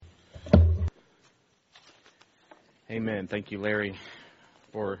Amen. Thank you, Larry,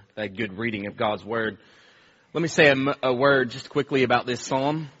 for that good reading of God's Word. Let me say a word just quickly about this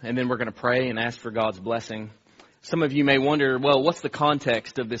psalm, and then we're going to pray and ask for God's blessing. Some of you may wonder, well, what's the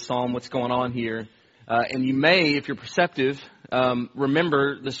context of this psalm? What's going on here? And you may, if you're perceptive,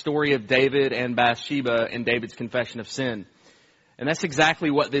 remember the story of David and Bathsheba and David's confession of sin. And that's exactly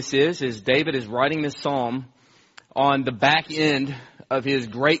what this is David is writing this psalm on the back end of his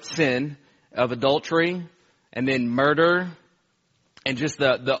great sin of adultery and then murder and just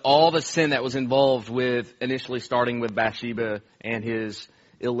all the sin that was involved with initially starting with Bathsheba and his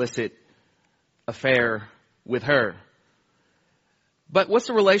illicit affair with her. But what's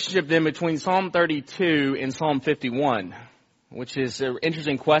the relationship then between Psalm 32 and Psalm 51? Which is an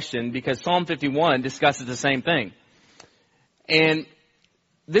interesting question because Psalm 51 discusses the same thing. And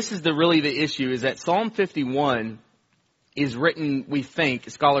this is really the issue, is that Psalm 51 is written,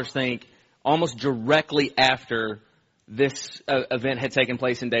 scholars think, almost directly after this event had taken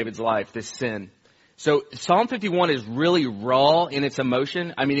place in David's life, this sin. So Psalm 51 is really raw in its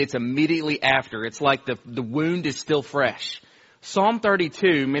emotion. I mean, it's immediately after. It's like the wound is still fresh. Psalm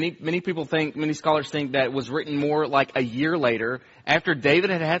 32, many scholars think that it was written more like a year later, after David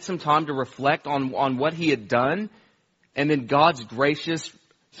had had some time to reflect on what he had done, and then God's gracious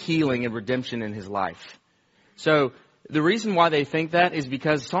healing and redemption in his life. So the reason why they think that is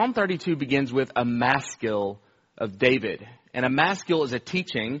because Psalm 32 begins with a maskil of David. And a maskil is a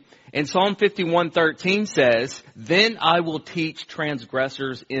teaching. And Psalm 51:13 says, "Then I will teach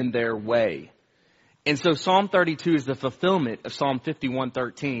transgressors in their way." And so Psalm 32 is the fulfillment of Psalm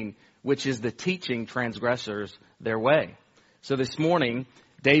 51:13, which is the teaching transgressors their way. So this morning,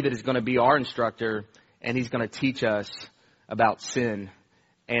 David is going to be our instructor, and he's going to teach us about sin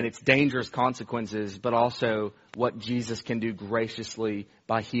and its dangerous consequences, but also what Jesus can do graciously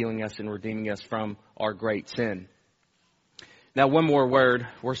by healing us and redeeming us from our great sin. Now, one more word.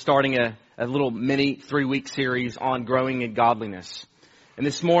 We're starting a little mini 3-week series on growing in godliness. And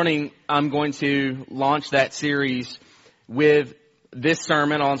this morning, I'm going to launch that series with this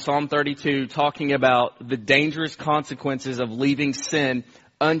sermon on Psalm 32, talking about the dangerous consequences of leaving sin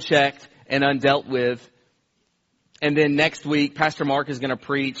unchecked and undealt with. And then next week, Pastor Mark is going to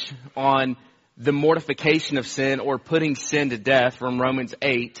preach on the mortification of sin, or putting sin to death, from Romans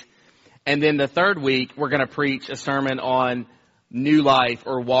 8. And then the third week, we're going to preach a sermon on new life,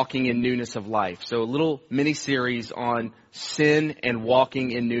 or walking in newness of life. So a little mini series on sin and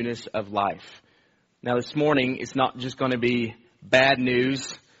walking in newness of life. Now this morning, it's not just going to be bad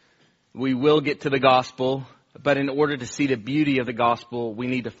news. We will get to the gospel, but in order to see the beauty of the gospel, we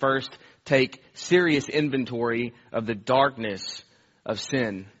need to first take serious inventory of the darkness of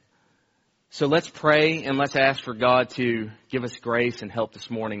sin. So let's pray and let's ask for God to give us grace and help this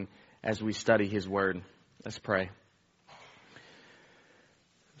morning as we study His Word. Let's pray.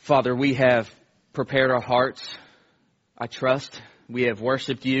 Father, we have prepared our hearts. I trust we have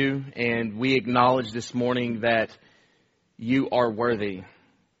worshiped You, and we acknowledge this morning that You are worthy.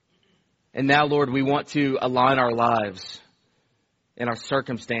 And now, Lord, we want to align our lives and our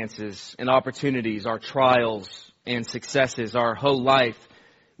circumstances and opportunities, our trials and successes, our whole life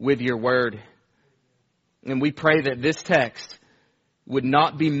with Your Word. And we pray that this text would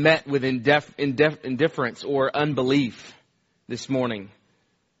not be met with indifference or unbelief this morning,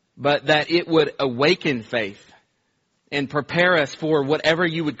 but that it would awaken faith and prepare us for whatever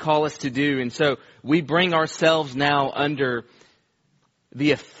You would call us to do. And so we bring ourselves now under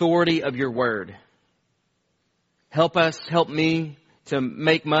the authority of Your Word. Help me to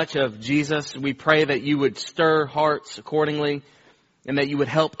make much of Jesus. We pray that You would stir hearts accordingly, and that You would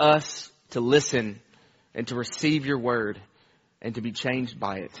help us to listen and to receive Your Word and to be changed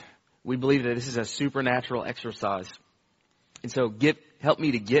by it. We believe that this is a supernatural exercise. And so help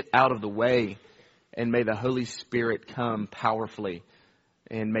me to get out of the way, and may the Holy Spirit come powerfully,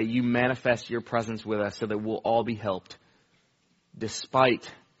 and may You manifest Your presence with us so that we'll all be helped, despite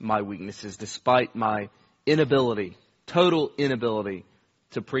my weaknesses, despite my total inability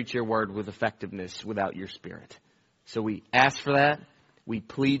to preach Your Word with effectiveness without Your Spirit. So we ask for that. We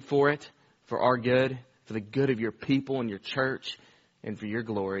plead for it, for our good, for the good of Your people and Your church, and for Your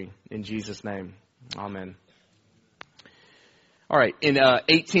glory. In Jesus' name, amen. All right, in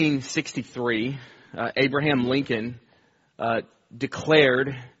 1863, Abraham Lincoln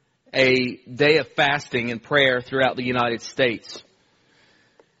declared a day of fasting and prayer throughout the United States.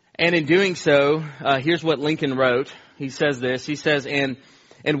 And in doing so, here's what Lincoln wrote. He says this. He says,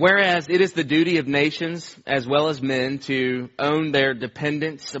 and whereas it is the duty of nations as well as men to own their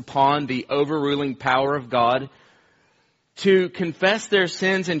dependence upon the overruling power of God, to confess their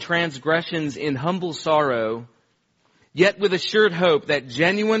sins and transgressions in humble sorrow, yet with assured hope that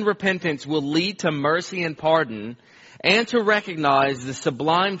genuine repentance will lead to mercy and pardon, and to recognize the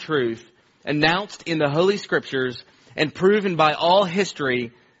sublime truth announced in the Holy Scriptures and proven by all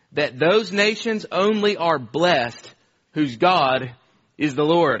history that those nations only are blessed whose God is the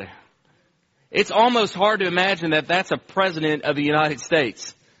Lord. It's almost hard to imagine that that's a president of the United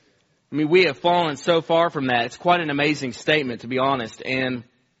States. I mean, we have fallen so far from that. It's quite an amazing statement, to be honest. And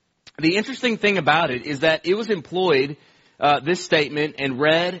the interesting thing about it is that it was employed, this statement, and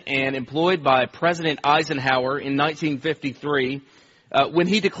read and employed by President Eisenhower in 1953 when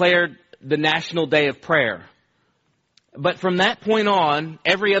he declared the National Day of Prayer. But from that point on,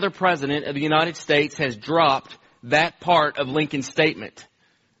 every other president of the United States has dropped that part of Lincoln's statement.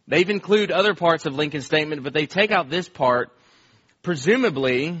 They've included other parts of Lincoln's statement, but they take out this part,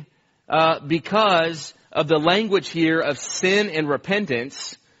 presumably because of the language here of sin and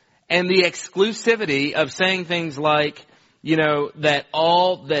repentance and the exclusivity of saying things like,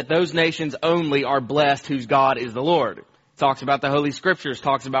 that those nations only are blessed whose God is the Lord. It talks about the Holy Scriptures,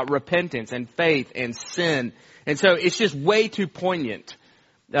 talks about repentance and faith and sin. And so it's just way too poignant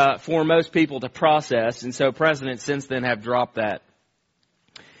for most people to process. And so presidents since then have dropped that.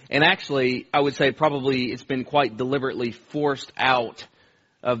 And actually, I would say probably it's been quite deliberately forced out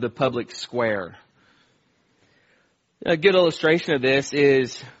of the public square. A good illustration of this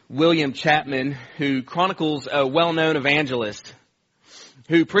is William Chapman, who chronicles a well-known evangelist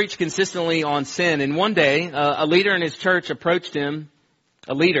who preached consistently on sin. And one day, a leader in his church approached him,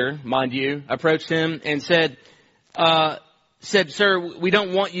 approached him and said, "Sir, we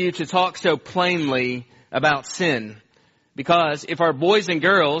don't want you to talk so plainly about sin. Because if our boys and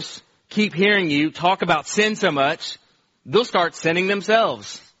girls keep hearing you talk about sin so much, they'll start sinning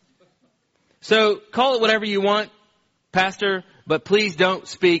themselves. So call it whatever you want, Pastor, but please don't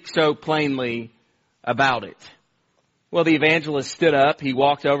speak so plainly about it." Well, the evangelist stood up. He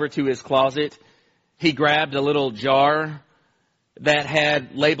walked over to his closet. He grabbed a little jar that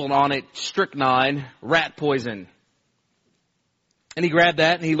had labeled on it strychnine, rat poison. And he grabbed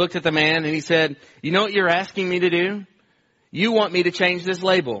that and he looked at the man and he said, "You know what you're asking me to do? You want me to change this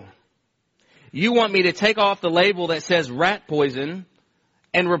label. You want me to take off the label that says rat poison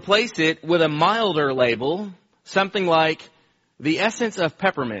and replace it with a milder label, something like the essence of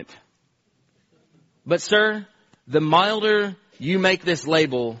peppermint. But sir, the milder you make this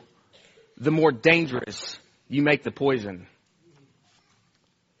label, the more dangerous you make the poison."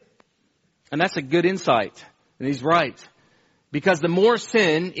 And that's a good insight. And he's right. Because the more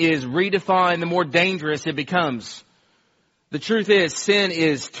sin is redefined, the more dangerous it becomes. The truth is, sin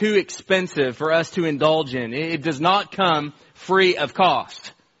is too expensive for us to indulge in. It does not come free of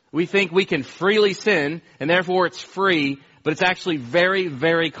cost. We think we can freely sin, and therefore it's free, but it's actually very,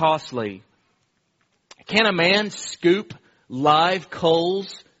 very costly. Can a man scoop live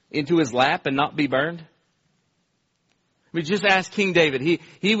coals into his lap and not be burned? We just ask King David.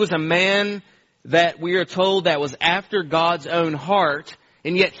 He was a man that we are told that was after God's own heart,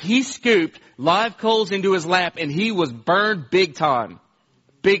 and yet he scooped live coals into his lap and he was burned big time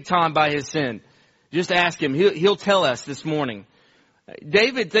by his sin. Just ask him. He'll tell us this morning.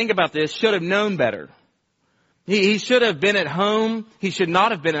 David, think about this, should have known better. He should have been at home. He should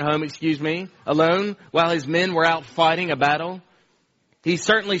not have been at home, alone while his men were out fighting a battle. He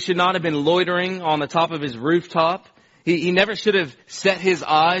certainly should not have been loitering on the top of his rooftop. He never should have set his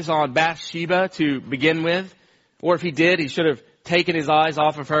eyes on Bathsheba to begin with. Or if he did, he should have taken his eyes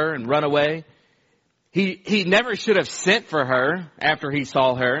off of her and run away. He never should have sent for her after he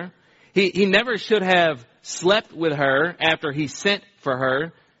saw her. He never should have slept with her after he sent for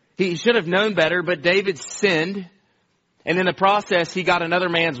her. He should have known better, but David sinned. And in the process, he got another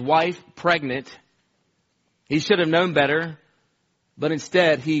man's wife pregnant. He should have known better, but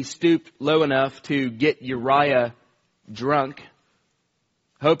instead he stooped low enough to get Uriah drunk,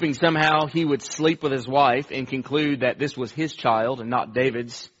 hoping somehow he would sleep with his wife and conclude that this was his child and not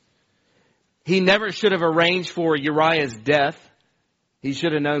David's. He never should have arranged for Uriah's death. He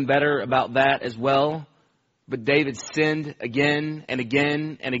should have known better about that as well. But David sinned again and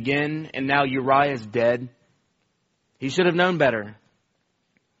again and again, and now Uriah is dead. He should have known better.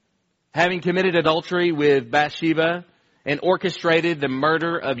 Having committed adultery with Bathsheba and orchestrated the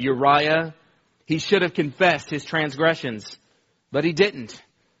murder of Uriah, he should have confessed his transgressions, but he didn't.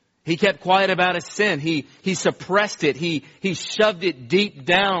 He kept quiet about his sin. He suppressed it. He shoved it deep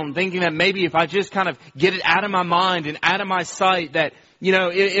down, thinking that maybe if I just kind of get it out of my mind and out of my sight, that,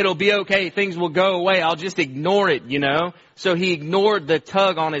 it'll be okay. Things will go away. I'll just ignore it, So he ignored the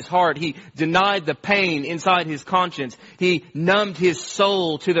tug on his heart. He denied the pain inside his conscience. He numbed his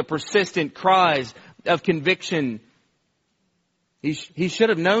soul to the persistent cries of conviction. He should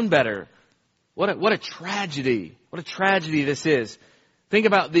have known better. What a tragedy. What a tragedy this is. Think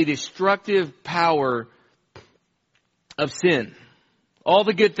about the destructive power of sin. All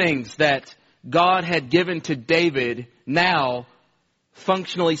the good things that God had given to David, now,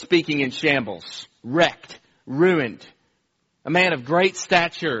 functionally speaking, in shambles. Wrecked. Ruined. A man of great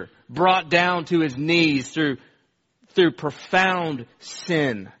stature, brought down to his knees through profound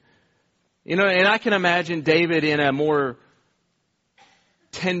sin. You know, and I can imagine David in a more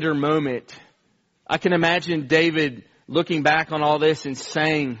tender moment. I can imagine David looking back on all this and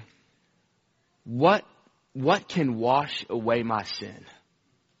saying, what can wash away my sin?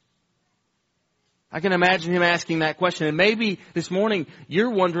 I can imagine him asking that question. And maybe this morning you're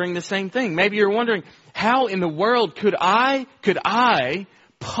wondering the same thing. Maybe you're wondering, how in the world could I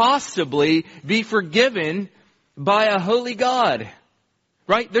possibly be forgiven by a holy God?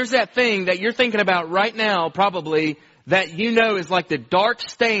 Right? There's that thing that you're thinking about right now, probably, that you know is like the dark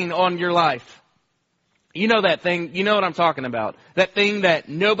stain on your life. You know that thing, you know what I'm talking about. That thing that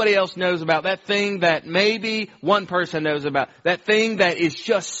nobody else knows about. That thing that maybe one person knows about. That thing that is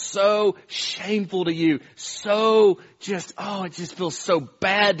just so shameful to you. So just, it just feels so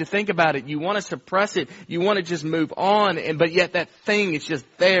bad to think about it. You want to suppress it. You want to just move on. But yet that thing is just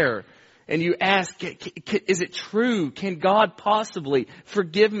there. And you ask, is it true? Can God possibly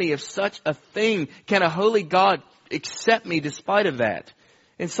forgive me of such a thing? Can a holy God accept me despite of that?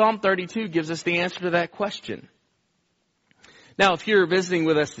 And Psalm 32 gives us the answer to that question. Now, if you're visiting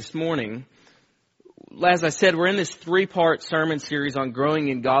with us this morning, as I said, we're in this 3-part sermon series on growing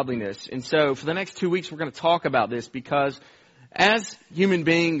in godliness. And so for the next 2 weeks, we're going to talk about this because as human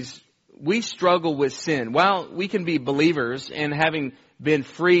beings, we struggle with sin. While we can be believers and having been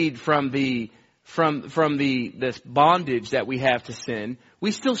freed from this bondage that we have to sin, we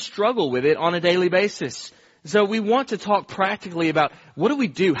still struggle with it on a daily basis. So we want to talk practically about what do we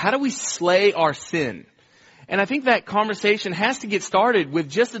do? How do we slay our sin? And I think that conversation has to get started with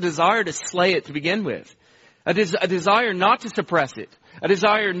just a desire to slay it to begin with. A desire not to suppress it. A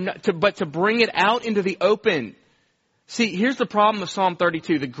desire but to bring it out into the open. See, here's the problem of Psalm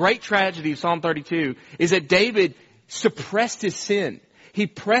 32. The great tragedy of Psalm 32 is that David suppressed his sin. He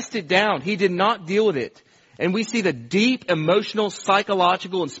pressed it down. He did not deal with it. And we see the deep emotional,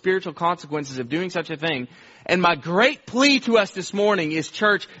 psychological, and spiritual consequences of doing such a thing. And my great plea to us this morning is,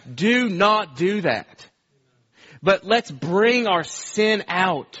 church, do not do that. But let's bring our sin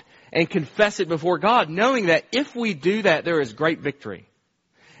out and confess it before God, knowing that if we do that, there is great victory.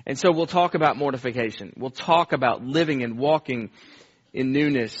 And so we'll talk about mortification. We'll talk about living and walking in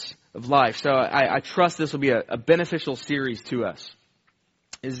newness of life. So I trust this will be a beneficial series to us.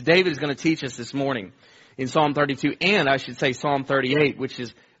 As David is going to teach us this morning in Psalm 32, and I should say Psalm 38, which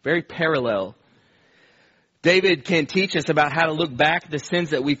is very parallel. David can teach us about how to look back at the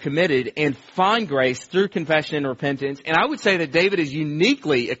sins that we've committed and find grace through confession and repentance. And I would say that David is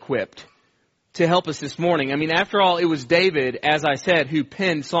uniquely equipped to help us this morning. I mean, after all, it was David, as I said, who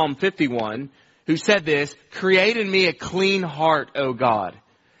penned Psalm 51, who said this, "Create in me a clean heart, O God,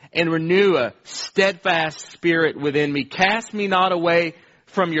 and renew a steadfast spirit within me. Cast me not away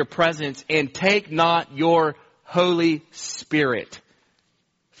from your presence, and take not your Holy Spirit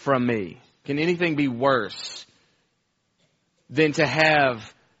from me." Can anything be worse than to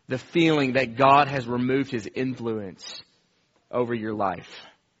have the feeling that God has removed his influence over your life?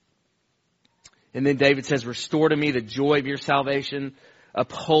 And then David says, "Restore to me the joy of your salvation.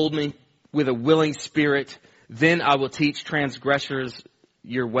 Uphold me with a willing spirit. Then I will teach transgressors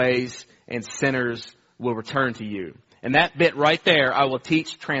your ways, and sinners will return to you." And that bit right there, "I will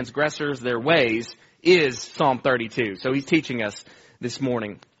teach transgressors their ways," is Psalm 32. So he's teaching us this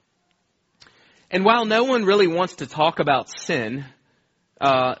morning. And while no one really wants to talk about sin,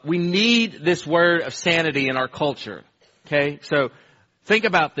 we need this word of sanity in our culture. Okay? So think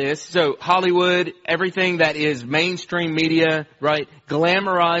about this. So Hollywood, everything that is mainstream media, right,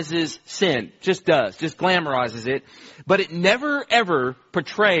 glamorizes sin. Just glamorizes it. But it never ever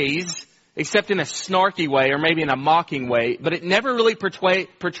portrays, except in a snarky way or maybe in a mocking way, but it never really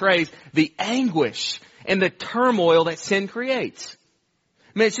portrays the anguish and the turmoil that sin creates.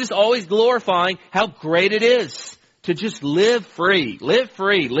 I mean, it's just always glorifying how great it is to just live free,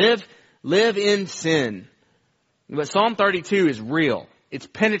 live in sin. But Psalm 32 is real. It's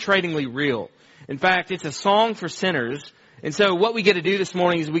penetratingly real. In fact, it's a song for sinners. And so what we get to do this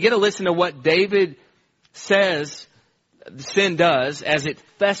morning is we get to listen to what David says sin does as it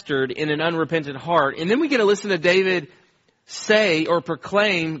festered in an unrepentant heart. And then we get to listen to David say or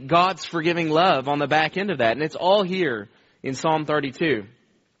proclaim God's forgiving love on the back end of that. And it's all here in Psalm 32.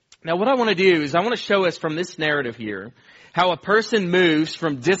 Now, what I want to do is I want to show us from this narrative here how a person moves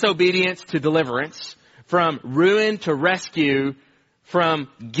from disobedience to deliverance, from ruin to rescue, from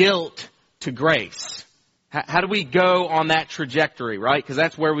guilt to grace. How do we go on that trajectory, right? Because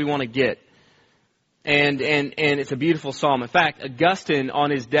that's where we want to get. And it's a beautiful psalm. In fact, Augustine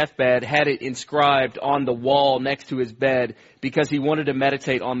on his deathbed had it inscribed on the wall next to his bed because he wanted to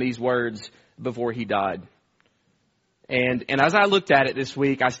meditate on these words before he died. And as I looked at it this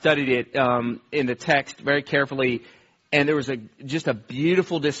week, I studied it in the text very carefully, and there was just a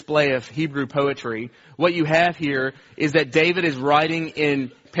beautiful display of Hebrew poetry. What you have here is that David is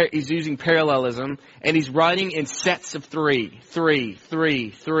writing he's using parallelism, and he's writing in sets of 3,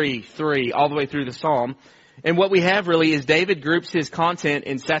 all the way through the psalm. And what we have really is David groups his content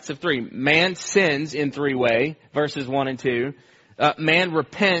in sets of 3. Man sins in 3 ways, verses 1 and 2. Man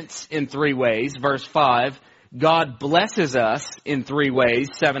repents in 3 ways, verse 5. God blesses us in 3 ways,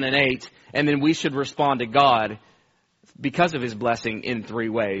 7 and 8. And then we should respond to God because of his blessing in 3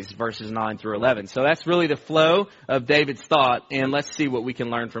 ways, verses 9 through 11. So that's really the flow of David's thought, and let's see what we can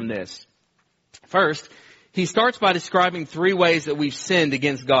learn from this. First, he starts by describing 3 ways that we've sinned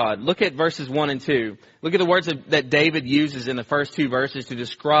against God. Look at verses 1 and 2. Look at the words that David uses in the first 2 verses to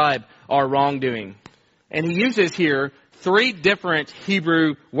describe our wrongdoing. And he uses here 3 different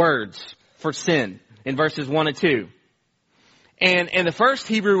Hebrew words for sin in verses 1 and 2. And the first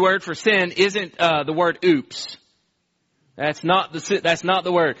Hebrew word for sin isn't the word oops. That's not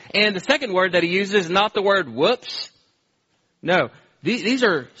the word. And the second word that he uses is not the word whoops. No, these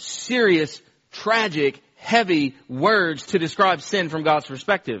are serious, tragic, heavy words to describe sin from God's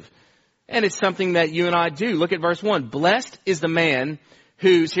perspective. And it's something that you and I do. Look at verse 1. Blessed is the man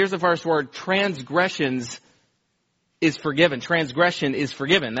whose, here's the first word, transgressions is forgiven. Transgression is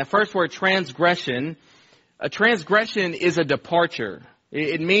forgiven. That first word, transgression, a transgression is a departure.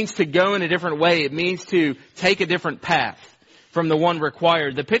 It means to go in a different way. It means to take a different path from the one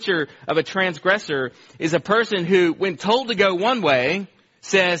required. The picture of a transgressor is a person who, when told to go one way,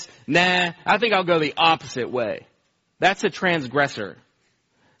 says, nah, I think I'll go the opposite way. That's a transgressor.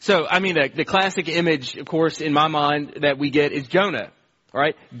 So, I mean, the classic image, of course, in my mind that we get is Jonah,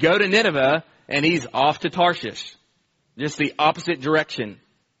 right? Go to Nineveh and he's off to Tarshish. Just the opposite direction.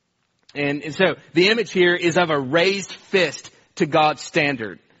 And so the image here is of a raised fist to God's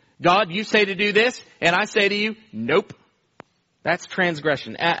standard. God, you say to do this, and I say to you, nope. That's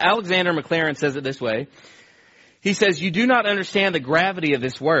transgression. Alexander McLaren says it this way. He says, you do not understand the gravity of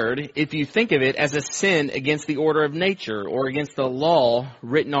this word if you think of it as a sin against the order of nature or against the law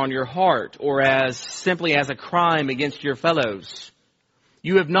written on your heart or as simply as a crime against your fellows.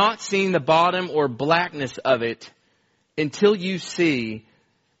 You have not seen the bottom or blackness of it until you see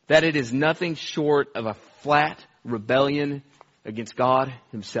that it is nothing short of a flat rebellion against God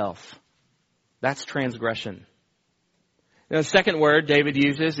himself. That's transgression. Now, the second word David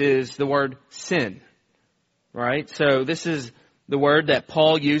uses is the word sin. Right? So this is the word that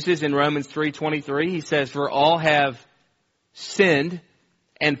Paul uses in Romans 3:23. He says, for all have sinned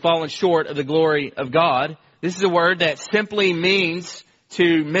and fallen short of the glory of God. This is a word that simply means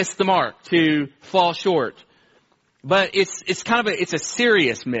to miss the mark, to fall short. But it's a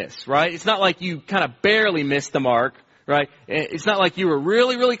serious miss, right? It's not like you kind of barely missed the mark. Right? It's not like you were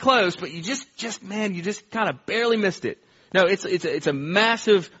really, really close, but you just kind of barely missed it. No, it's a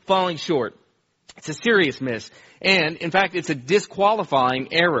massive falling short. It's a serious miss. And in fact, it's a disqualifying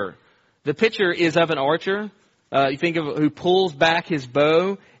error. The picture is of an archer. You think of who pulls back his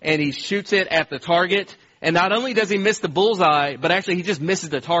bow and he shoots it at the target. And not only does he miss the bullseye, but actually he just misses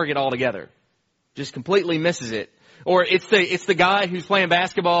the target altogether. Just completely misses it. Or it's the guy who's playing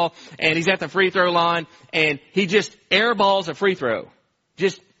basketball and he's at the free throw line and he just airballs a free throw.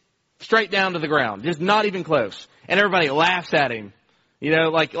 Just straight down to the ground. Just not even close. And everybody laughs at him. You know,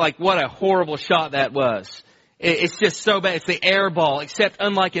 like what a horrible shot that was. It's just so bad. It's the air ball, except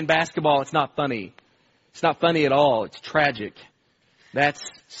unlike in basketball, it's not funny. It's not funny at all. It's tragic. That's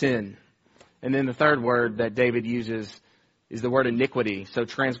sin. And then the third word that David uses is the word iniquity. So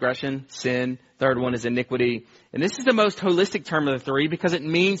transgression, sin. Third one is iniquity. And this is the most holistic term of the 3 because it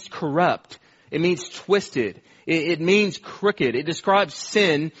means corrupt. It means twisted. It means crooked. It describes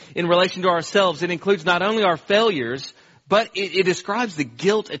sin in relation to ourselves. It includes not only our failures, but it describes the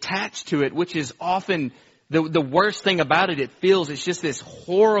guilt attached to it, which is often the worst thing about it. It feels it's just this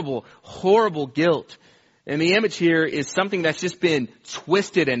horrible, horrible guilt. And the image here is something that's just been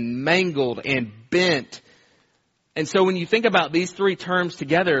twisted and mangled and bent. And so when you think about these 3 terms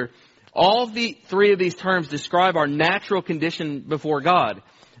together, all the 3 of these terms describe our natural condition before God.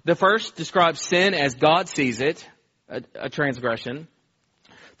 The first describes sin as God sees it, a transgression.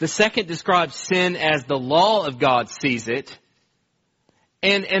 The second describes sin as the law of God sees it.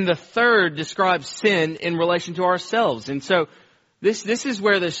 And the third describes sin in relation to ourselves. And so this is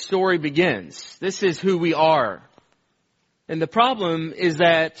where the story begins. This is who we are. And the problem is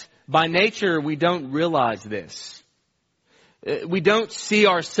that by nature we don't realize this. We don't see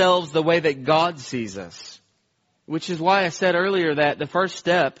ourselves the way that God sees us. Which is why I said earlier that the first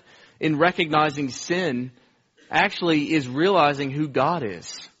step in recognizing sin actually is realizing who God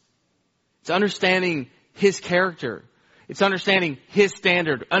is. It's understanding His character. It's understanding His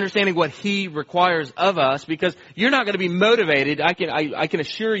standard, understanding what He requires of us, because you're not going to be motivated, I can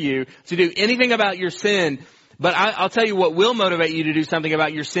assure you, to do anything about your sin. But I'll tell you what will motivate you to do something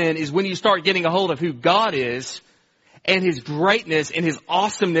about your sin is when you start getting a hold of who God is and His greatness and His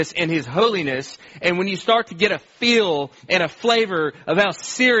awesomeness and His holiness. And when you start to get a feel and a flavor of how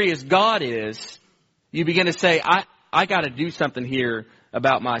serious God is, you begin to say, I got to do something here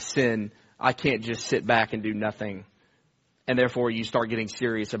about my sin. I can't just sit back and do nothing. And therefore you start getting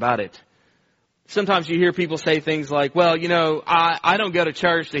serious about it. Sometimes you hear people say things like, well, I don't go to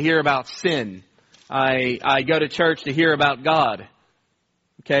church to hear about sin. I go to church to hear about God.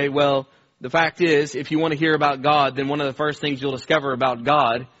 Okay, well, the fact is, if you want to hear about God, then one of the first things you'll discover about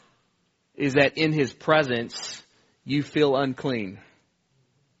God is that in His presence, you feel unclean.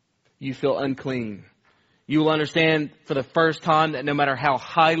 You feel unclean. You will understand for the first time that no matter how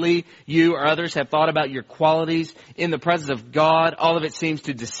highly you or others have thought about your qualities, in the presence of God, all of it seems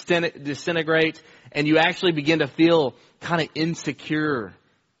to disintegrate, and you actually begin to feel kind of insecure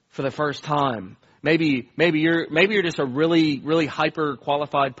for the first time. Maybe you're just a really, really hyper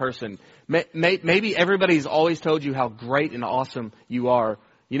qualified person. Maybe everybody's always told you how great and awesome you are.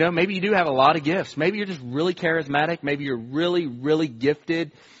 Maybe you do have a lot of gifts. Maybe you're just really charismatic. Maybe you're really, really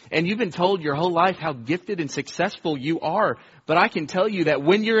gifted. And you've been told your whole life how gifted and successful you are. But I can tell you that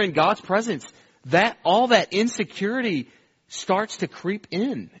when you're in God's presence, all that insecurity starts to creep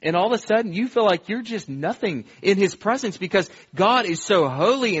in. And all of a sudden you feel like you're just nothing in His presence because God is so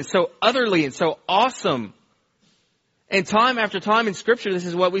holy and so utterly and so awesome. And time after time in Scripture, this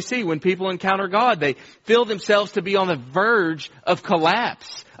is what we see. When people encounter God, they feel themselves to be on the verge of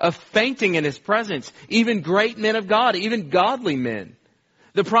collapse, of fainting in His presence. Even great men of God, even godly men.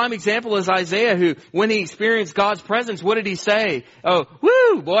 The prime example is Isaiah, who, when he experienced God's presence, what did he say? Oh,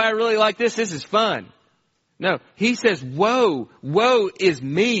 woo, boy, I really like this. This is fun. No, he says, woe is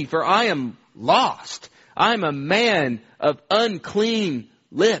me, for I am lost. I am a man of unclean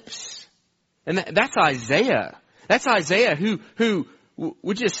lips. And that's Isaiah. That's Isaiah who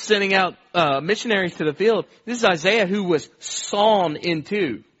we're just sending out missionaries to the field. This is Isaiah who was sawn in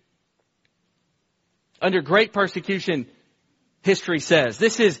two. Under great persecution, history says.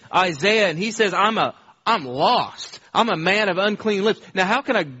 This is Isaiah, and he says, I'm lost. I'm a man of unclean lips. Now, how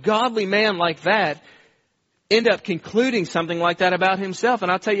can a godly man like that end up concluding something like that about himself?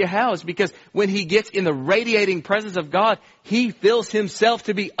 And I'll tell you how. It's because when he gets in the radiating presence of God, he feels himself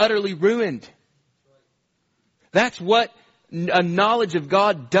to be utterly ruined. That's what a knowledge of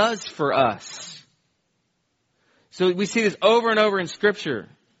God does for us. So we see this over and over in Scripture.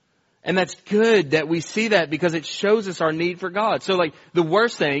 And that's good that we see that because it shows us our need for God. So the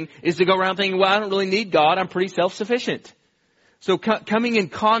worst thing is to go around thinking, well, I don't really need God. I'm pretty self-sufficient. So coming in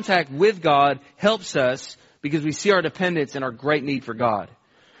contact with God helps us because we see our dependence and our great need for God.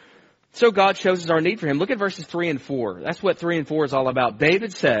 So God shows us our need for Him. Look at verses 3 and 4. That's what 3 and 4 is all about.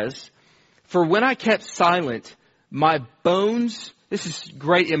 David says, for when I kept silent, my bones, this is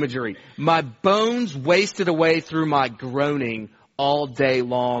great imagery, my bones wasted away through my groaning all day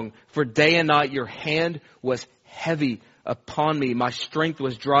long. For day and night your hand was heavy upon me. My strength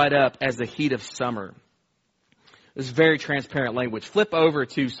was dried up as the heat of summer. This is very transparent language. Flip over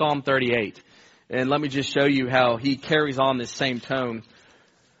to Psalm 38. And let me just show you how he carries on this same tone.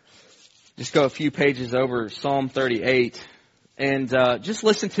 Just go a few pages over Psalm 38. And just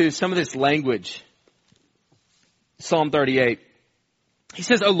listen to some of this language. Psalm 38. He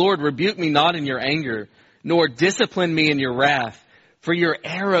says, O Lord, rebuke me not in your anger, nor discipline me in your wrath. For your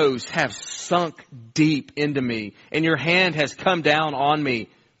arrows have sunk deep into me, and your hand has come down on me.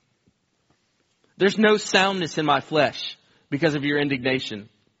 There's no soundness in my flesh because of your indignation.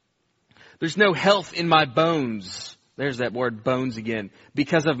 There's no health in my bones. There's that word bones again.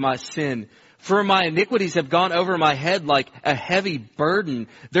 Because of my sin. For my iniquities have gone over my head like a heavy burden.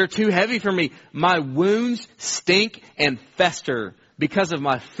 They're too heavy for me. My wounds stink and fester because of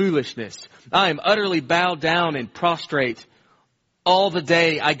my foolishness. I am utterly bowed down and prostrate. All the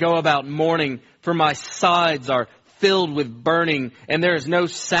day I go about mourning, for my sides are filled with burning, and there is no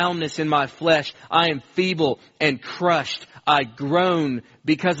soundness in my flesh. I am feeble and crushed. I groan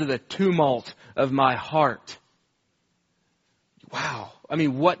because of the tumult of my heart. Wow. I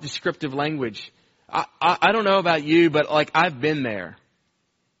mean, what descriptive language. I don't know about you, but like I've been there,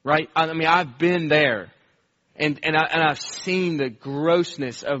 right? I mean, I've been there, and I've seen the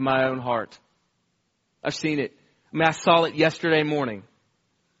grossness of my own heart. I've seen it. I mean, I saw it yesterday morning.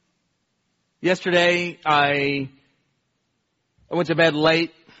 Yesterday, I went to bed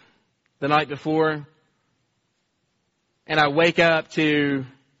late the night before, and I wake up to,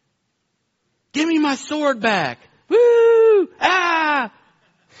 give me my sword back. Woo! Ah!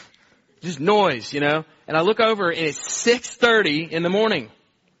 Just noise, And I look over, and it's 6:30 in the morning.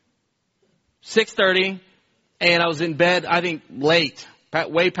 6:30, and I was in bed, I think, late,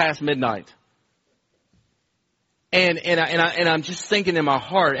 way past midnight. And I'm just thinking in my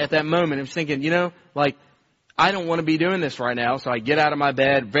heart at that moment, I'm thinking, I don't want to be doing this right now. So I get out of my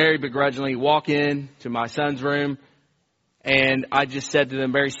bed, very begrudgingly, walk in to my son's room, and I just said to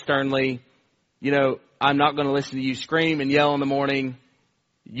them very sternly, I'm not going to listen to you scream and yell in the morning.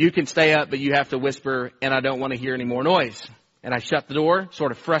 You can stay up, but you have to whisper, and I don't want to hear any more noise. And I shut the door,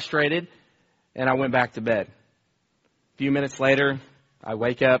 sort of frustrated, and I went back to bed. A few minutes later, I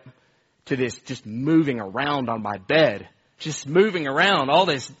wake up to this just moving around on my bed, just moving around, all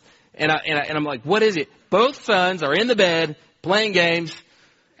this. And I'm like, what is it? Both sons are in the bed playing games.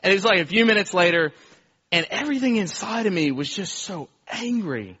 And it's like a few minutes later, and everything inside of me was just so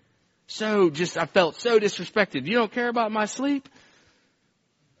angry. I felt so disrespected. You don't care about my sleep?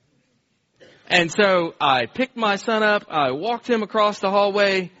 And so I picked my son up. I walked him across the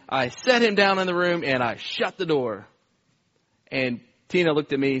hallway. I set him down in the room, and I shut the door. And Tina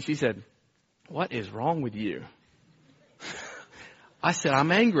looked at me and she said, what is wrong with you? I said,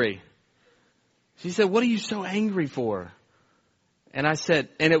 I'm angry. She said, what are you so angry for? And I said,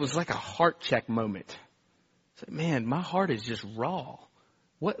 and it was like a heart check moment. I said, man, my heart is just raw.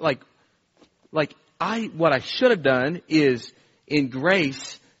 What I should have done is in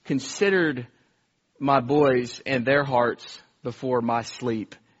grace considered my boys and their hearts before my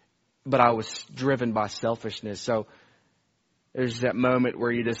sleep. But I was driven by selfishness. So there's that moment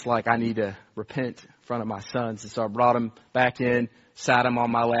where you're just like, I need to repent in front of my sons. And so I brought them back in, sat them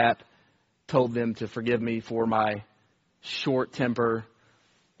on my lap, told them to forgive me for my short temper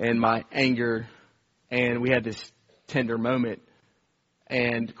and my anger. And we had this tender moment.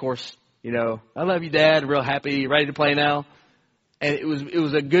 And of course, I love you, Dad. Real happy, ready to play now. And it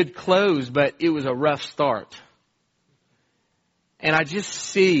was a good close, but it was a rough start. And I just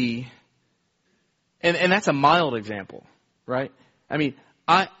see, and that's a mild example. Right? I mean,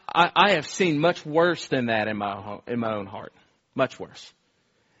 I have seen much worse than that in my own heart. Much worse.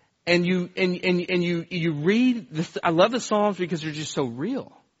 And you read this. I love the Psalms because they're just so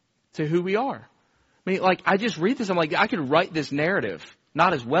real to who we are. I mean, I just read this. I'm like, I could write this narrative.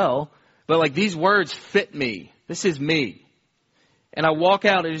 Not as well, but these words fit me. This is me. And I walk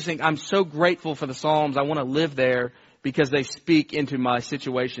out and just think, I'm so grateful for the Psalms. I want to live there because they speak into my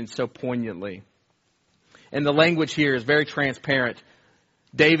situation so poignantly. And the language here is very transparent.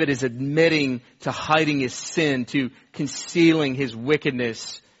 David is admitting to hiding his sin, to concealing his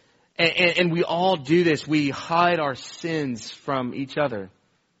wickedness. And we all do this. We hide our sins from each other.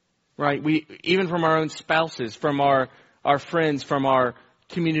 Right? Even from our own spouses, from our friends, from our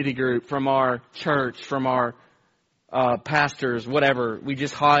community group, from our church, from our pastors, whatever. We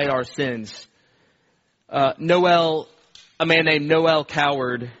just hide our sins. A man named Noel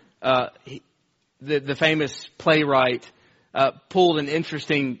Coward, the famous playwright, pulled an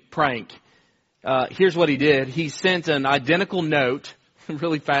interesting prank. Here's what he did. He sent an identical note,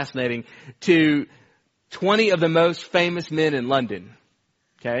 really fascinating, to 20 of the most famous men in London.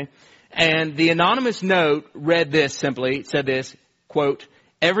 Okay? And the anonymous note read this simply. It said this, quote,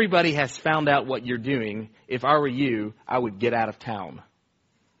 everybody has found out what you're doing. If I were you, I would get out of town.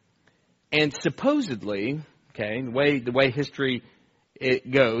 And supposedly, okay, the way history it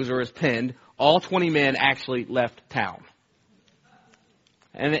goes or is penned, all 20 men actually left town.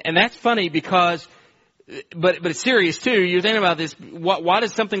 And that's funny because, but it's serious too. You're thinking about this. Why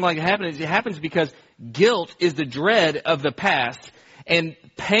does something like that happen? It happens because guilt is the dread of the past. And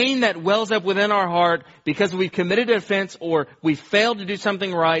pain that wells up within our heart because we've committed an offense or we failed to do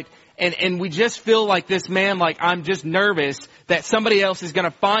something right. And we just feel like this man, like I'm just nervous that somebody else is going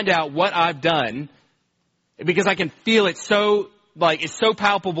to find out what I've done because I can feel it so, like it's so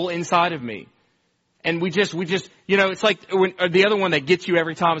palpable inside of me. And we just, it's like the other one that gets you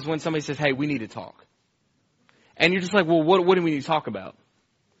every time is when somebody says, hey, we need to talk. And you're just like, well, what do we need to talk about?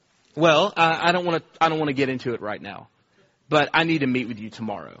 Well, I don't want to get into it right now, but I need to meet with you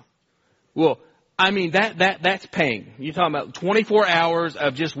tomorrow. Well, I mean, that's pain. You're talking about 24 hours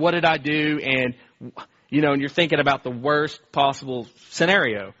of just what did I do? And, and you're thinking about the worst possible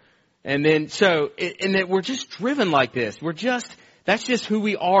scenario. And then, and that we're just driven like this. That's just who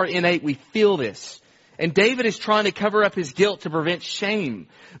we are innate. We feel this. And David is trying to cover up his guilt to prevent shame,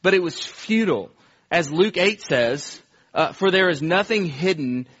 but it was futile. As Luke 8 says, for there is nothing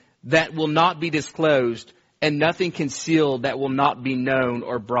hidden that will not be disclosed, and nothing concealed that will not be known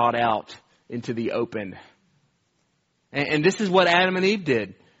or brought out into the open. And this is what Adam and Eve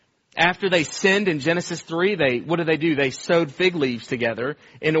did. After they sinned in Genesis 3, what did? They sewed fig leaves together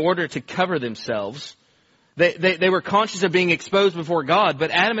in order to cover themselves. They were conscious of being exposed before God,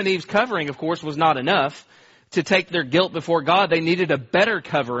 but Adam and Eve's covering, of course, was not enough to take their guilt before God. They needed a better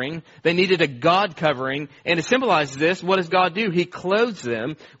covering. They needed a God covering. And to symbolize this, what does God do? He clothes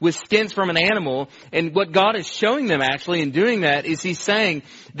them with skins from an animal. And what God is showing them actually in doing that is He's saying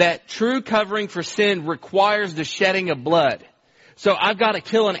that true covering for sin requires the shedding of blood. So I've got to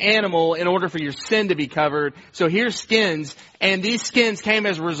kill an animal in order for your sin to be covered. So here's skins, and these skins came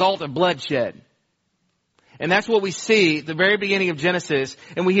as a result of bloodshed. And that's what we see at the very beginning of Genesis.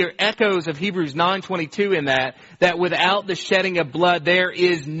 And we hear echoes of Hebrews 9:22 in that without the shedding of blood, there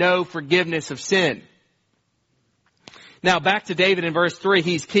is no forgiveness of sin. Now back to David in verse 3.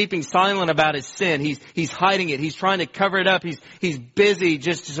 He's keeping silent about his sin. He's hiding it. He's trying to cover it up. He's busy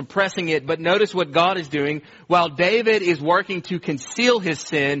just suppressing it. But notice what God is doing. While David is working to conceal his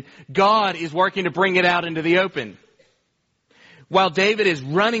sin, God is working to bring it out into the open. While David is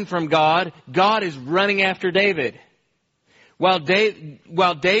running from God, God is running after David. While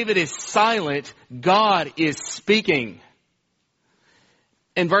David is silent, God is speaking.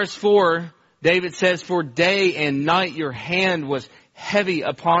 In verse 4, David says, "For day and night your hand was heavy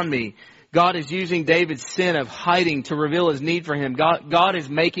upon me." God is using David's sin of hiding to reveal his need for him. God is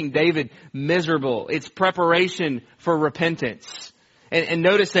making David miserable. It's preparation for repentance. And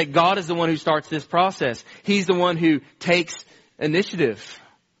notice that God is the one who starts this process. He's the one who takes initiative.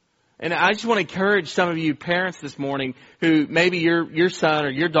 And I just want to encourage some of you parents this morning who maybe your son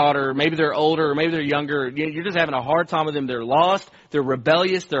or your daughter, or maybe they're older or maybe they're younger. You're just having a hard time with them. They're lost. They're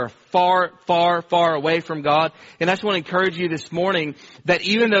rebellious. They're far, far, far away from God. And I just want to encourage you this morning that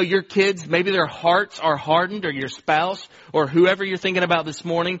even though your kids, maybe their hearts are hardened, or your spouse or whoever you're thinking about this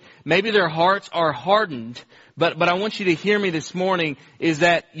morning, maybe their hearts are hardened. But I want you to hear me this morning is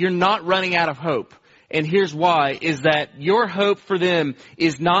that you're not running out of hope. And here's why, is that your hope for them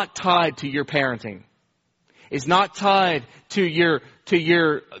is not tied to your parenting. It's not tied to your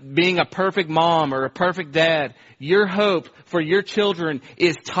being a perfect mom or a perfect dad. Your hope for your children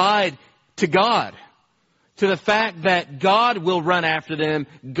is tied to God. To the fact that God will run after them.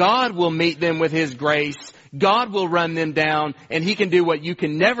 God will meet them with His grace. God will run them down, and He can do what you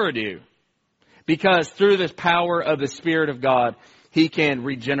can never do. Because through the power of the Spirit of God, He can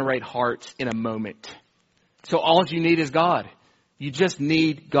regenerate hearts in a moment. So all you need is God. You just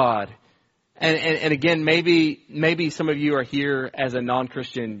need God. And again, maybe some of you are here as a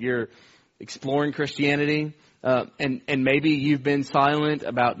non-Christian. You're exploring Christianity, and maybe you've been silent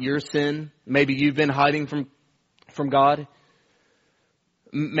about your sin. Maybe you've been hiding from God.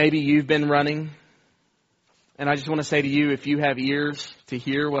 Maybe you've been running. And I just want to say to you, if you have ears to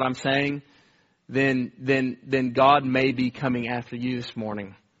hear what I'm saying, then God may be coming after you this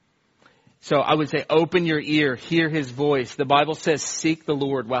morning. So I would say, open your ear, hear His voice. The Bible says, seek the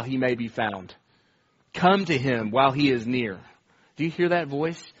Lord while He may be found. Come to Him while He is near. Do you hear that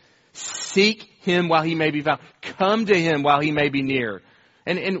voice? Seek Him while He may be found. Come to Him while He may be near.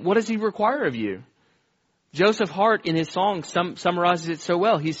 And what does He require of you? Joseph Hart in his song summarizes it so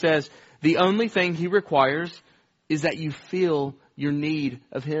well. He says, the only thing He requires is that you feel your need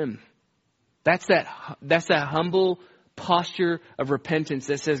of Him. That's that humble posture of repentance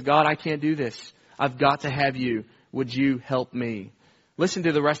that says, God, I can't do this. I've got to have you. Would you help me? Listen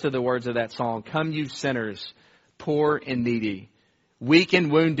to the rest of the words of that song. Come, you sinners, poor and needy, weak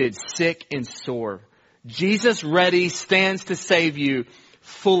and wounded, sick and sore. Jesus ready stands to save you,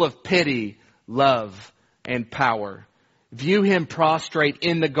 full of pity, love, and power. View Him prostrate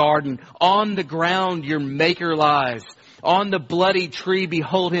in the garden. On the ground your Maker lies. On the bloody tree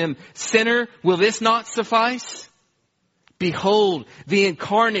behold Him. Sinner, will this not suffice? Behold, the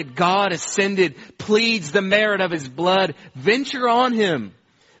incarnate God ascended, pleads the merit of His blood. Venture on Him.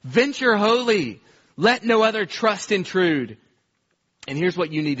 Venture wholly. Let no other trust intrude. And here's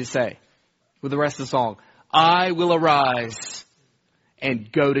what you need to say with the rest of the song. I will arise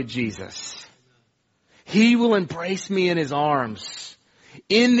and go to Jesus. He will embrace me in His arms.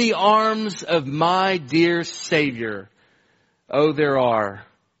 In the arms of my dear Savior, oh, there are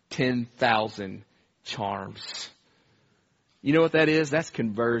 10,000 charms. You know what that is? That's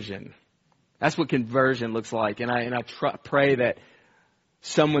conversion. That's what conversion looks like. And I pray that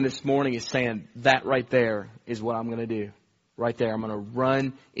someone this morning is saying, that right there is what I'm going to do. Right there. I'm going to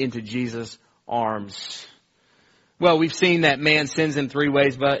run into Jesus' arms. Well, we've seen that man sins in three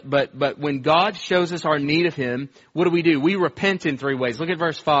ways, but when God shows us our need of Him, what do? We repent in three ways. Look at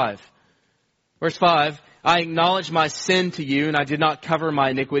verse 5. Verse 5, I acknowledge my sin to you, and I did not cover my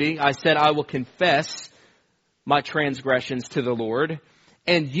iniquity. I said, I will confess my transgressions to the Lord,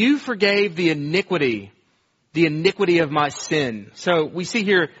 and you forgave the iniquity of my sin. So we see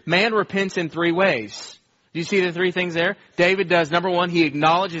here, man repents in three ways. Do you see the three things there? David does. Number one, he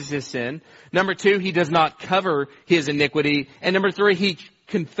acknowledges his sin. Number two, he does not cover his iniquity. And number three, he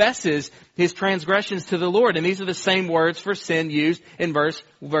confesses his transgressions to the Lord. And these are the same words for sin used in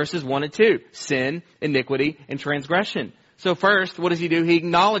verses 1 and 2. Sin, iniquity, and transgression. So first, what does he do? He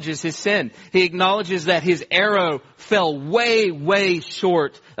acknowledges his sin. He acknowledges that his arrow fell way, way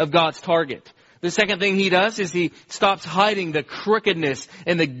short of God's target. The second thing he does is he stops hiding the crookedness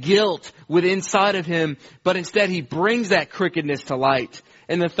and the guilt within inside of him, but instead he brings that crookedness to light.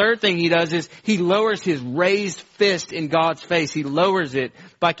 And the third thing he does is he lowers his raised fist in God's face. He lowers it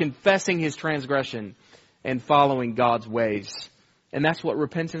by confessing his transgression and following God's ways. And that's what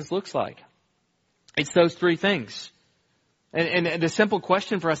repentance looks like. It's those three things. And the simple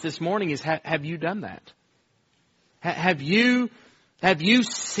question for us this morning is, have you done that? Have you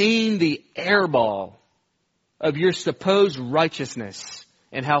seen the airball of your supposed righteousness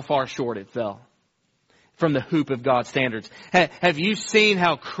and how far short it fell from the hoop of God's standards? Have you seen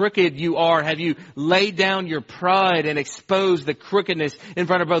how crooked you are? Have you laid down your pride and exposed the crookedness in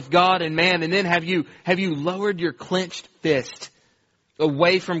front of both God and man? And then have you lowered your clenched fist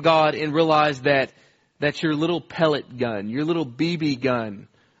away from God and realized that your little pellet gun, your little BB gun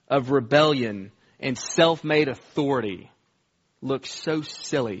of rebellion and self-made authority looks so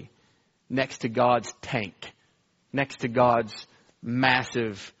silly next to God's tank, next to God's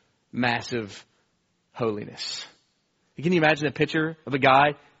massive, massive holiness. Can you imagine a picture of a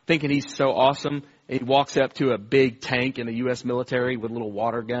guy thinking he's so awesome, and he walks up to a big tank in the U.S. military with a little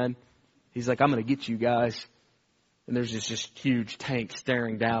water gun? He's like, I'm going to get you guys. And there's this huge tank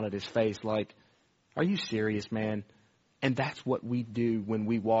staring down at his face like, are you serious, man? And that's what we do when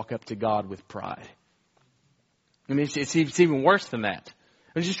we walk up to God with pride. I mean, it's even worse than that.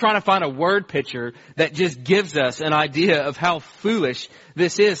 I'm just trying to find a word picture that just gives us an idea of how foolish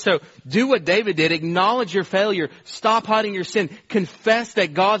this is. So do what David did. Acknowledge your failure. Stop hiding your sin. Confess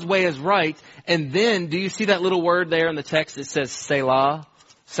that God's way is right. And then, do you see that little word there in the text that says Selah?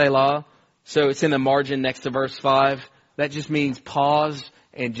 Selah. So it's in the margin next to verse 5. That just means pause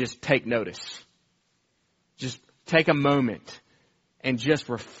and just take notice. Just take a moment and just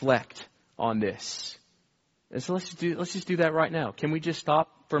reflect on this. And so let's just do that right now. Can we just stop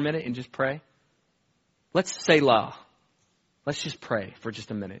for a minute and just pray? Let's Selah. Let's just pray for just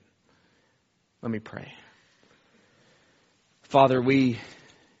a minute. Let me pray. Father, we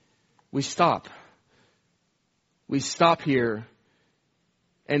stop. We stop here,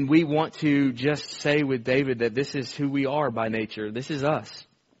 and we want to just say with David that this is who we are by nature. This is us.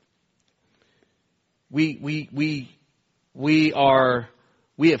 We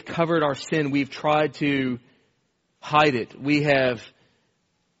have covered our sin. We've tried to hide it. We have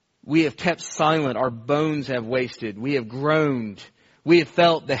kept silent. Our bones have wasted. We have groaned. We have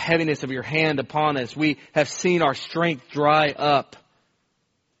felt the heaviness of your hand upon us. We have seen our strength dry up.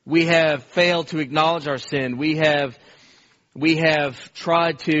 We have failed to acknowledge our sin. We have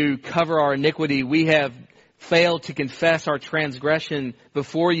tried to cover our iniquity. We have failed to confess our transgression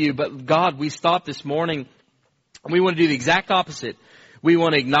before you. But God, we stop this morning and we want to do the exact opposite. We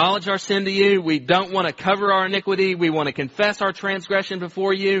want to acknowledge our sin to you. We don't want to cover our iniquity. We want to confess our transgression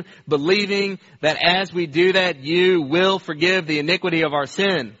before you, believing that as we do that, you will forgive the iniquity of our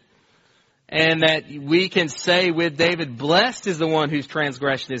sin. And that we can say with David, blessed is the one whose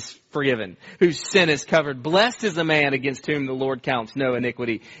transgression is forgiven, whose sin is covered. Blessed is the man against whom the Lord counts no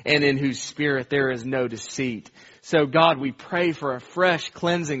iniquity, and in whose spirit there is no deceit. So God, we pray for a fresh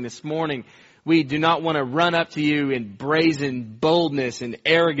cleansing this morning. We do not want to run up to you in brazen boldness and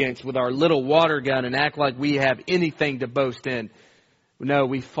arrogance with our little water gun and act like we have anything to boast in. No,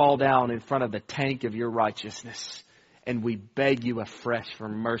 we fall down in front of the tank of your righteousness, and we beg you afresh for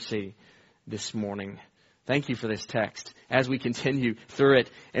mercy this morning. Thank you for this text. As we continue through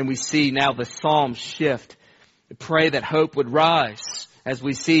it and we see now the Psalms shift, pray that hope would rise as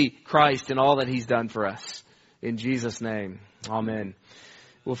we see Christ and all that He's done for us. In Jesus' name. Amen.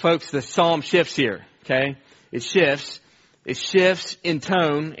 Well, folks, the psalm shifts here, okay? It shifts. It shifts in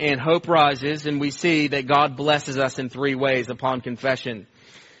tone, and hope rises, and we see that God blesses us in three ways upon confession.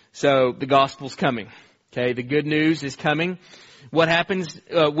 So the gospel's coming, okay? The good news is coming. What happens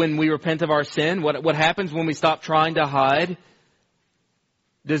when we repent of our sin? What happens when we stop trying to hide?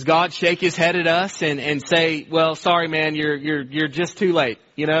 Does God shake his head at us and say, well, sorry, man, you're just too late.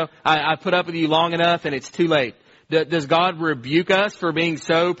 You know, I put up with you long enough and it's too late. Does God rebuke us for being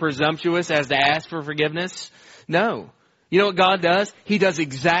so presumptuous as to ask for forgiveness? No. You know what God does? He does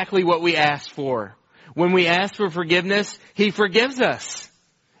exactly what we ask for. When we ask for forgiveness, he forgives us.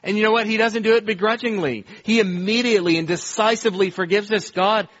 And you know what? He doesn't do it begrudgingly. He immediately and decisively forgives us.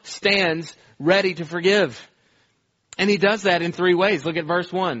 God stands ready to forgive. And he does that in three ways. Look at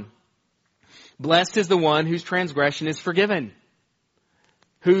verse 1. Blessed is the one whose transgression is forgiven,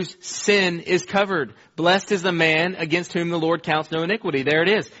 whose sin is covered. Blessed is the man against whom the Lord counts no iniquity. There it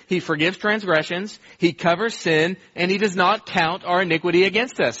is. He forgives transgressions, he covers sin, and he does not count our iniquity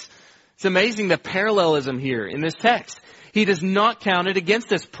against us. It's amazing the parallelism here in this text. He does not count it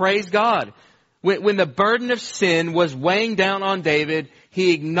against us. Praise God. When the burden of sin was weighing down on David,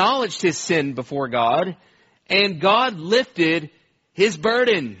 he acknowledged his sin before God, and God lifted his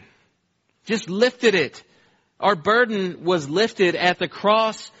burden. Just lifted it. Our burden was lifted at the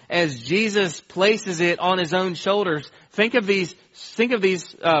cross as Jesus places it on his own shoulders. Think of these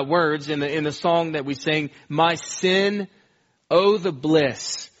words in the song that we sing. My sin, oh the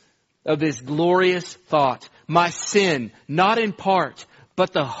bliss of this glorious thought. My sin, not in part,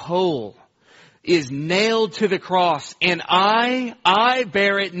 but the whole, is nailed to the cross, and I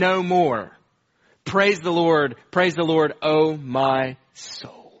bear it no more. Praise the Lord, oh my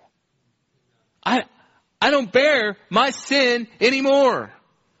soul. I don't bear my sin anymore.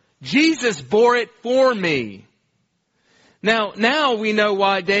 Jesus bore it for me. Now we know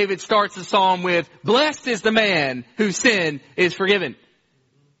why David starts the psalm with, blessed is the man whose sin is forgiven.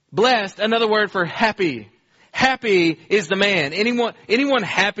 Blessed, another word for happy. Happy is the man. Anyone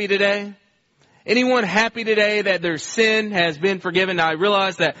happy today? Anyone happy today that their sin has been forgiven? Now I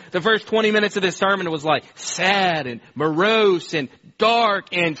realize that the first 20 minutes of this sermon was like sad and morose and dark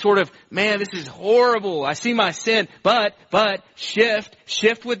and sort of, man, this is horrible. I see my sin. But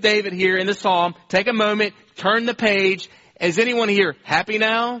shift with David here in the psalm. Take a moment, turn the page. Is anyone here happy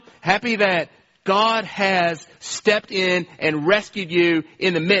now? Happy that God has stepped in and rescued you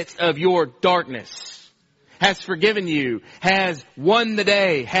in the midst of your darkness, has forgiven you, has won the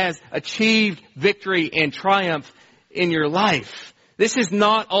day, has achieved victory and triumph in your life. This is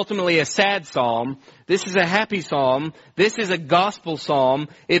not ultimately a sad psalm. This is a happy psalm. This is a gospel psalm.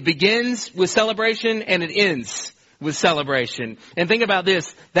 It begins with celebration and it ends with celebration. And think about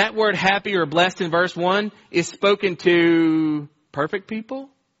this. That word happy or blessed in verse 1 is spoken to perfect people?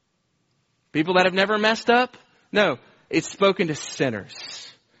 People that have never messed up? No, it's spoken to sinners.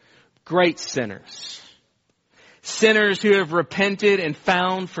 Great sinners. Sinners who have repented and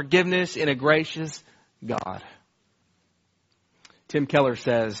found forgiveness in a gracious God. Tim Keller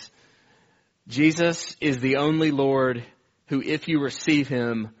says, Jesus is the only Lord who, if you receive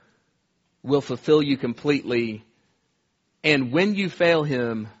him, will fulfill you completely. And when you fail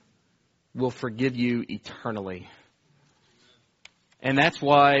him, will forgive you eternally. And that's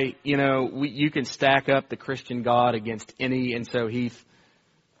why, you can stack up the Christian God against any. And so Heath,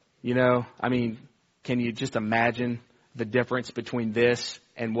 can you just imagine the difference between this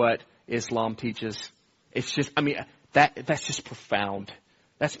and what Islam teaches? It's just, that's just profound.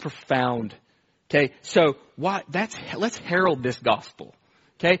 That's profound. Okay. So let's herald this gospel.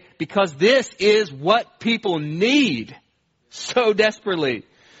 Okay. Because this is what people need so desperately.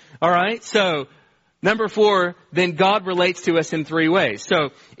 All right. So number 4, then God relates to us in 3 ways. So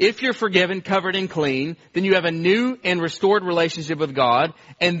if you're forgiven, covered, and clean, then you have a new and restored relationship with God.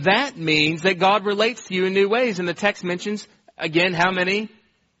 And that means that God relates to you in new ways. And the text mentions, again, how many?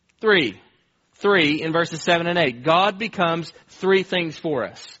 3. 3 in verses 7 and 8. God becomes 3 things for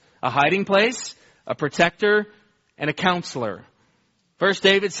us. A hiding place, a protector, and a counselor. First,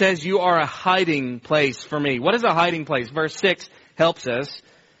 David says, you are a hiding place for me. What is a hiding place? Verse 6 helps us.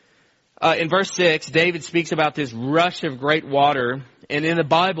 In verse 6, David speaks about this rush of great water. And in the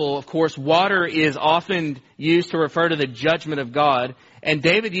Bible, of course, water is often used to refer to the judgment of God. And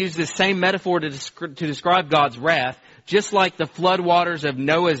David used the same metaphor to describe God's wrath. Just like the floodwaters of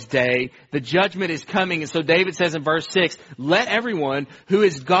Noah's day, the judgment is coming. And so David says in verse 6, let everyone who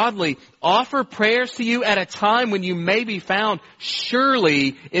is godly offer prayers to you at a time when you may be found.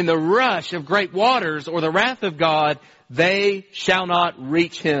 Surely in the rush of great waters or the wrath of God, they shall not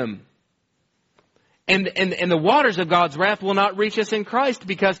reach him. And the waters of God's wrath will not reach us in Christ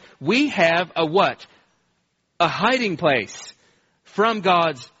because we have a what? A hiding place from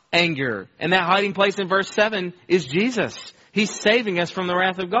God's anger. And that hiding place in verse 7 is Jesus. He's saving us from the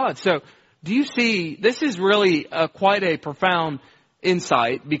wrath of God. So do you see, this is really quite a profound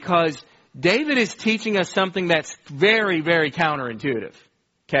insight because David is teaching us something that's very, very counterintuitive.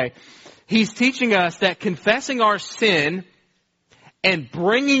 Okay? He's teaching us that confessing our sin and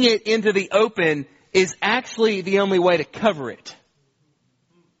bringing it into the open is actually the only way to cover it.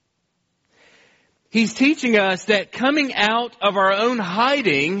 He's teaching us that coming out of our own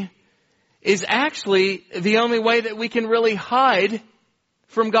hiding is actually the only way that we can really hide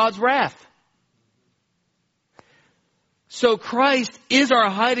from God's wrath. So Christ is our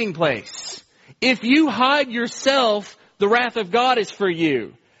hiding place. If you hide yourself, the wrath of God is for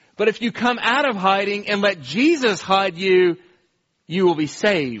you. But if you come out of hiding and let Jesus hide you, you will be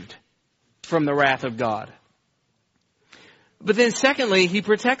saved from the wrath of God. But then secondly, He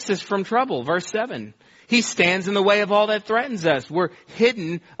protects us from trouble. Verse 7. He stands in the way of all that threatens us. We're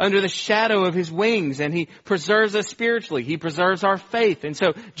hidden under the shadow of His wings, and He preserves us spiritually. He preserves our faith. And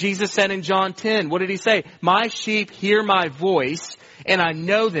so Jesus said in John 10, what did He say? My sheep hear my voice, and I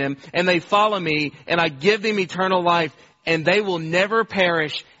know them, and they follow me, and I give them eternal life, and they will never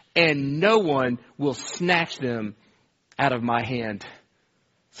perish, and no one will snatch them out of my hand.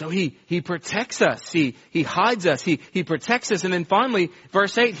 So He protects us. He hides us. He protects us. And then finally,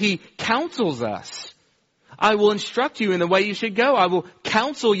 verse 8, He counsels us. I will instruct you in the way you should go. I will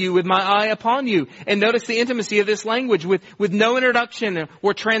counsel you with my eye upon you. And notice the intimacy of this language. With no introduction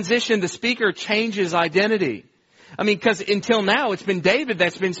or transition, the speaker changes identity. I mean, because until now, it's been David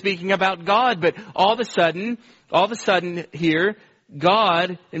that's been speaking about God. But all of a sudden here,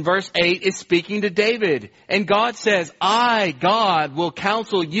 God, in verse 8, is speaking to David. And God says, I, God, will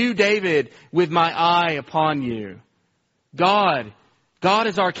counsel you, David, with my eye upon you. God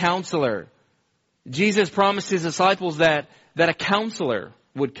is our counselor. Jesus promised His disciples that a counselor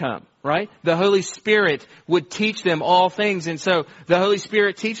would come, right? The Holy Spirit would teach them all things. And so the Holy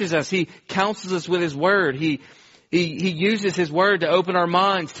Spirit teaches us. He counsels us with His Word. He uses His Word to open our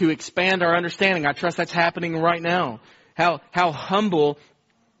minds, to expand our understanding. I trust that's happening right now. How humble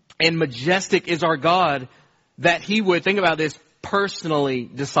and majestic is our God that He would, think about this, personally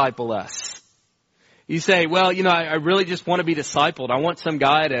disciple us. You say, well, I really just want to be discipled. I want some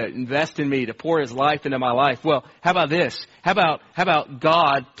guy to invest in me, to pour his life into my life. Well, how about this? How about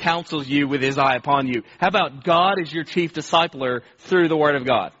God counsels you with His eye upon you? How about God is your chief discipler through the Word of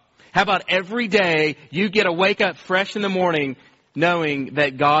God? How about every day you get to wake up fresh in the morning knowing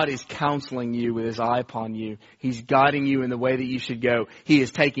that God is counseling you with His eye upon you. He's guiding you in the way that you should go. He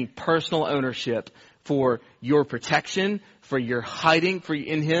is taking personal ownership for your protection, for your hiding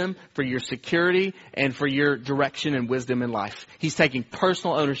in Him, for your security, and for your direction and wisdom in life. He's taking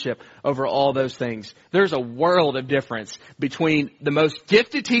personal ownership over all those things. There's a world of difference between the most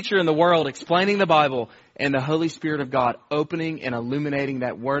gifted teacher in the world explaining the Bible and the Holy Spirit of God opening and illuminating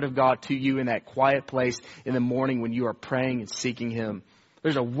that Word of God to you in that quiet place in the morning when you are praying and seeking Him.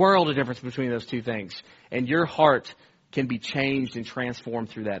 There's a world of difference between those two things. And your heart can be changed and transformed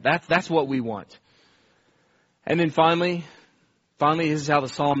through that. That's what we want. And then finally, this is how the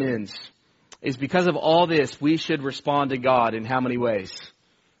psalm ends. Is because of all this, we should respond to God in how many ways?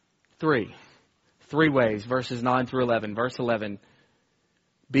 3. 3 ways, verses 9 through 11. Verse 11,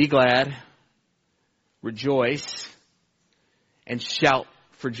 be glad, rejoice, and shout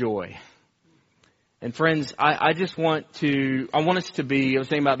for joy. And friends, I want us to be, I was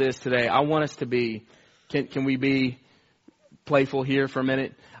thinking about this today, I want us to be, can we be playful here for a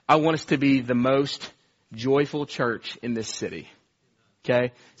minute? I want us to be the most joyful church in this city.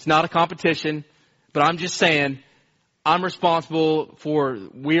 Okay? It's not a competition, but I'm just saying, we are responsible for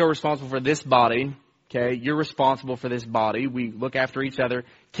this body. Okay? You're responsible for this body. We look after each other.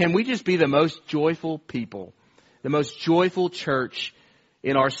 Can we just be the most joyful people? The most joyful church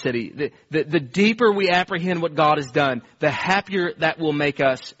in our city? The deeper we apprehend what God has done, the happier that will make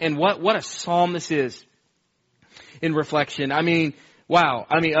us. And what a psalm this is in reflection. I mean, wow.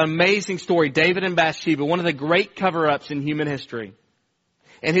 Amazing story. David and Bathsheba, one of the great cover-ups in human history.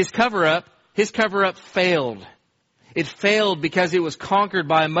 And his cover-up failed. It failed because it was conquered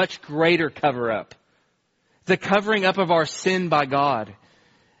by a much greater cover-up. The covering up of our sin by God.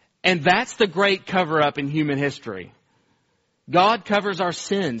 And that's the great cover-up in human history. God covers our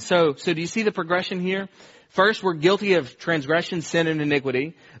sins. So do you see the progression here? First, we're guilty of transgression, sin, and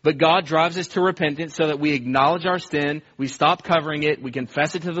iniquity. But God drives us to repentance so that we acknowledge our sin, we stop covering it, we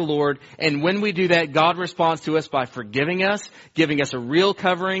confess it to the Lord. And when we do that, God responds to us by forgiving us, giving us a real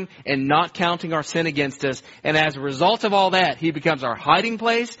covering, and not counting our sin against us. And as a result of all that, He becomes our hiding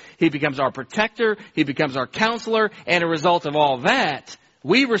place, He becomes our protector, He becomes our counselor. And a result of all that,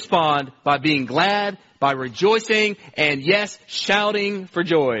 we respond by being glad, by rejoicing, and yes, shouting for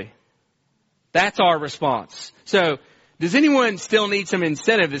joy. That's our response. So, does anyone still need some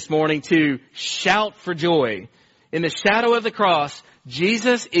incentive this morning to shout for joy? In the shadow of the cross,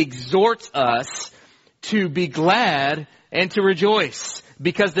 Jesus exhorts us to be glad and to rejoice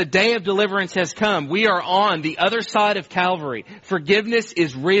because the day of deliverance has come. We are on the other side of Calvary. Forgiveness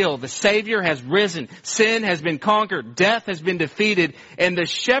is real. The Savior has risen. Sin has been conquered. Death has been defeated. And the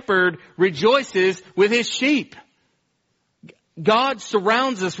shepherd rejoices with his sheep. God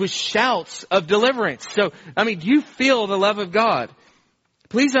surrounds us with shouts of deliverance. So, do you feel the love of God?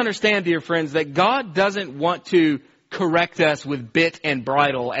 Please understand, dear friends, that God doesn't want to correct us with bit and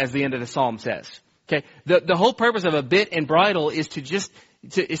bridle, as the end of the psalm says. Okay, the whole purpose of a bit and bridle is to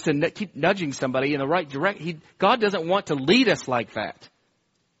keep nudging somebody in the right direction. God doesn't want to lead us like that.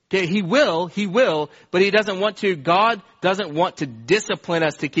 Okay, He will, but He doesn't want to. God doesn't want to discipline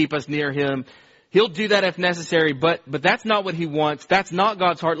us to keep us near Him. He'll do that if necessary, but that's not what He wants. That's not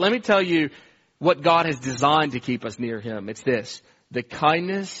God's heart. Let me tell you what God has designed to keep us near Him. It's this: the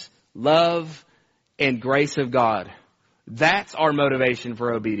kindness, love, and grace of God. That's our motivation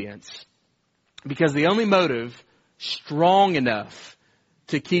for obedience. Because the only motive strong enough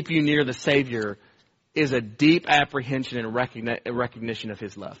to keep you near the Savior is a deep apprehension and recognition of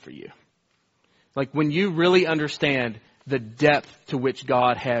His love for you. Like when you really understand the depth to which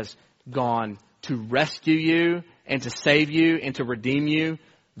God has gone to rescue you and to save you and to redeem you,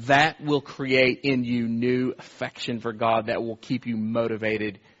 that will create in you new affection for God that will keep you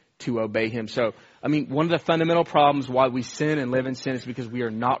motivated to obey Him. So, one of the fundamental problems why we sin and live in sin is because we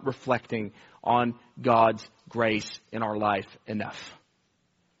are not reflecting on God's grace in our life enough.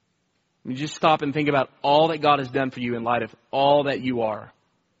 Just stop and think about all that God has done for you in light of all that you are.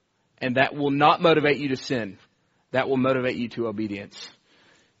 And that will not motivate you to sin. That will motivate you to obedience.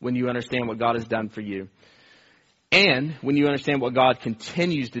 When you understand what God has done for you. And when you understand what God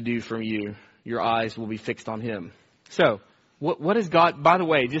continues to do for you, your eyes will be fixed on Him. So, what is God, by the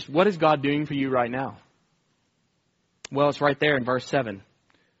way, just what is God doing for you right now? Well, it's right there in verse 7.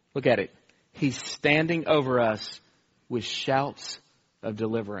 Look at it. He's standing over us with shouts of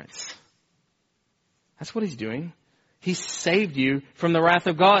deliverance. That's what He's doing. He saved you from the wrath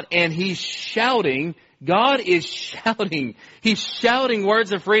of God, and He's shouting. God is shouting. He's shouting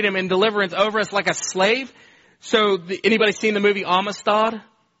words of freedom and deliverance over us like a slave. So anybody seen the movie Amistad?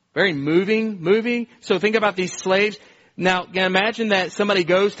 Very moving movie. So think about these slaves. Now, imagine that somebody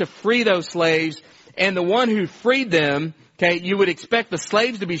goes to free those slaves, and the one who freed them, okay, you would expect the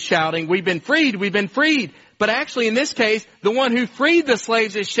slaves to be shouting, "We've been freed, we've been freed." But actually in this case, the one who freed the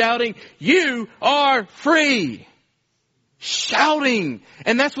slaves is shouting, "You are free." Shouting.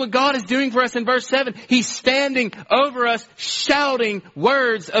 And that's what God is doing for us in verse 7. He's standing over us, shouting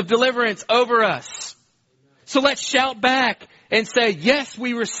words of deliverance over us. So let's shout back and say, yes,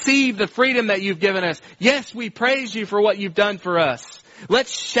 we receive the freedom that you've given us. Yes, we praise you for what you've done for us.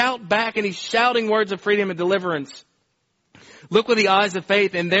 Let's shout back, and He's shouting words of freedom and deliverance. Look with the eyes of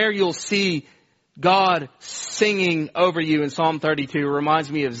faith, and there you'll see God singing over you in Psalm 32. It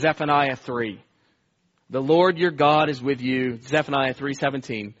reminds me of Zephaniah 3. The Lord your God is with you. Zephaniah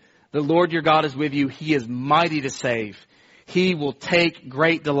 3:17. The Lord your God is with you. He is mighty to save. He will take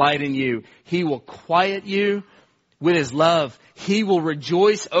great delight in you. He will quiet you with His love. He will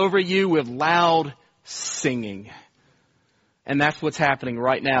rejoice over you with loud singing. And that's what's happening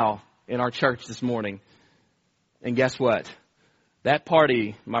right now in our church this morning. And guess what? That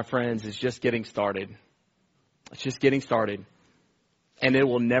party, my friends, is just getting started. It's just getting started. And it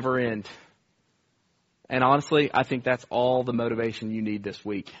will never end. And honestly, I think that's all the motivation you need this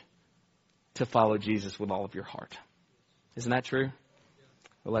week to follow Jesus with all of your heart. Isn't that true?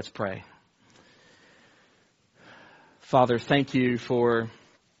 Well, let's pray. Father, thank you for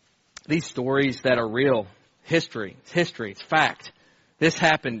these stories that are real. History. It's history. It's fact. This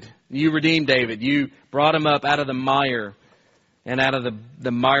happened. You redeemed David. You brought him up out of the mire and out of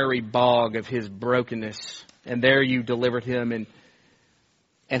the miry bog of his brokenness. And there you delivered him,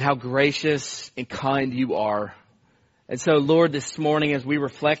 and how gracious and kind you are. And so, Lord, this morning as we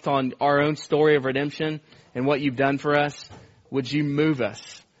reflect on our own story of redemption and what you've done for us, would you move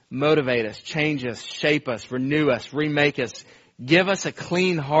us? motivate us, change us, shape us, renew us, remake us. Give us a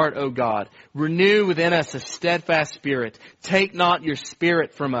clean heart, O God. Renew within us a steadfast spirit. Take not your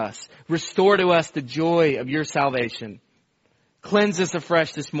spirit from us. Restore to us the joy of your salvation. Cleanse us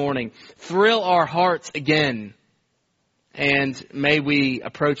afresh this morning. Thrill our hearts again. And may we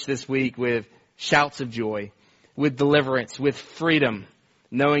approach this week with shouts of joy, with deliverance, with freedom,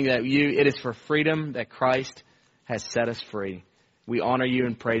 knowing that it is for freedom that Christ has set us free. We honor you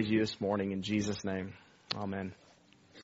and praise you this morning in Jesus' name. Amen.